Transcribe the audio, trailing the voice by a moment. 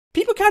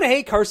kind of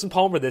hate Carson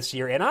Palmer this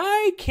year, and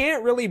I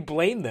can't really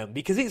blame them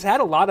because he's had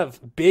a lot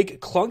of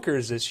big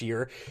clunkers this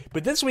year.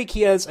 But this week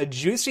he has a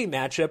juicy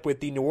matchup with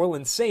the New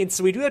Orleans Saints,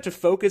 so we do have to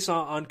focus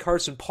on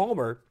Carson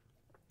Palmer.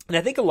 And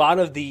I think a lot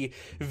of the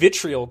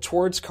vitriol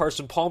towards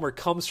Carson Palmer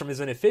comes from his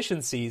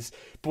inefficiencies,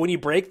 but when you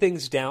break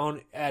things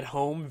down at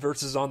home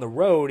versus on the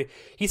road,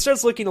 he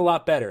starts looking a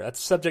lot better. That's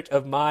the subject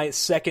of my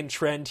second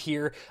trend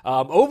here.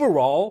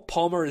 Overall,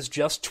 Palmer is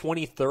just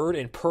 23rd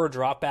in per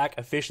dropback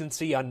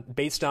efficiency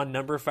based on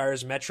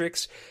numberFire's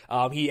metrics.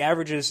 He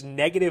averages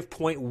negative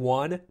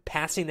 0.1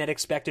 passing net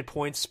expected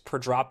points per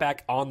dropback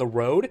on the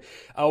road,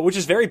 which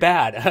is very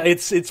bad.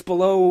 It's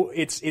below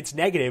it's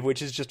negative,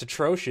 which is just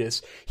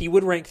atrocious. He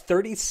would rank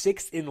 36th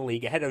in the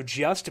league, ahead of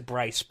just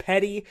Bryce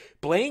Petty,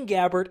 Blaine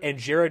Gabbert, and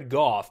Jared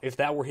Goff, if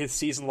that were his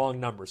season-long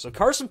number. So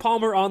Carson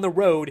Palmer on the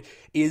road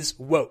is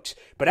woat.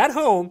 But at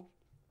home,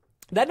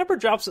 that number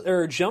jumps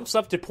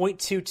up to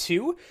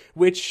 0.22,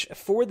 which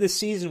for the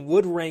season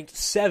would rank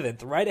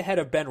 7th, right ahead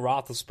of Ben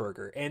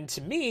Roethlisberger. And to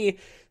me,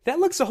 that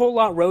looks a whole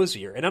lot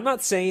rosier. And I'm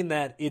not saying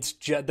that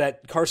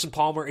that Carson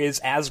Palmer is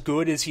as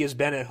good as he has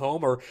been at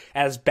home or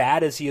as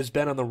bad as he has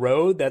been on the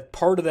road. That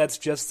part of that's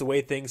just the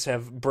way things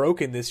have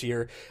broken this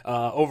year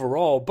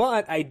overall.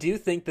 But I do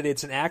think that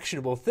it's an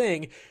actionable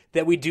thing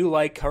that we do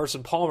like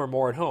Carson Palmer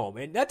more at home.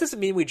 And that doesn't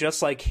mean we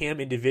just like him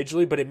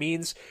individually, but it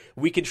means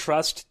we can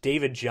trust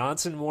David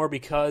Johnson more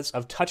because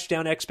of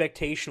touchdown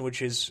expectation,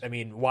 which is,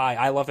 why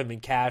I love him in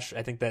cash.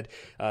 I think that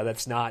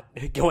that's not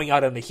going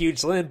out on a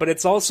huge limb, but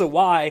it's also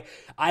why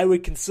I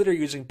would consider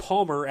using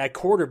Palmer at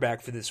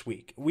quarterback for this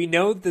week. We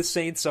know that the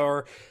Saints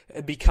are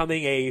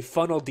becoming a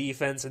funnel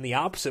defense in the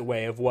opposite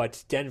way of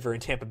what Denver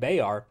and Tampa Bay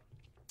are,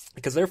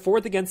 because they're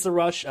 4th against the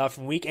rush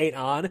from week 8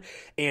 on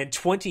and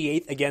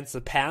 28th against the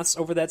pass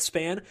over that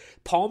span.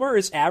 Palmer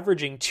is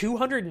averaging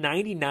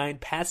 299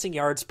 passing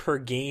yards per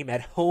game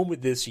at home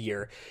this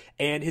year,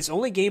 and his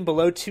only game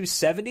below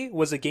 270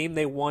 was a game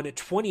they won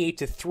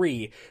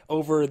 28-3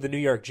 over the New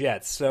York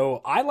Jets.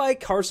 So I like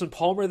Carson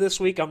Palmer this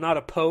week. I'm not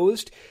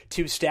opposed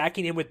to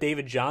stacking him with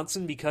David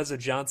Johnson because of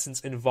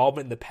Johnson's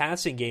involvement in the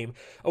passing game.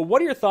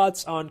 What are your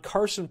thoughts on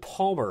Carson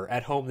Palmer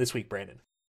at home this week, Brandon?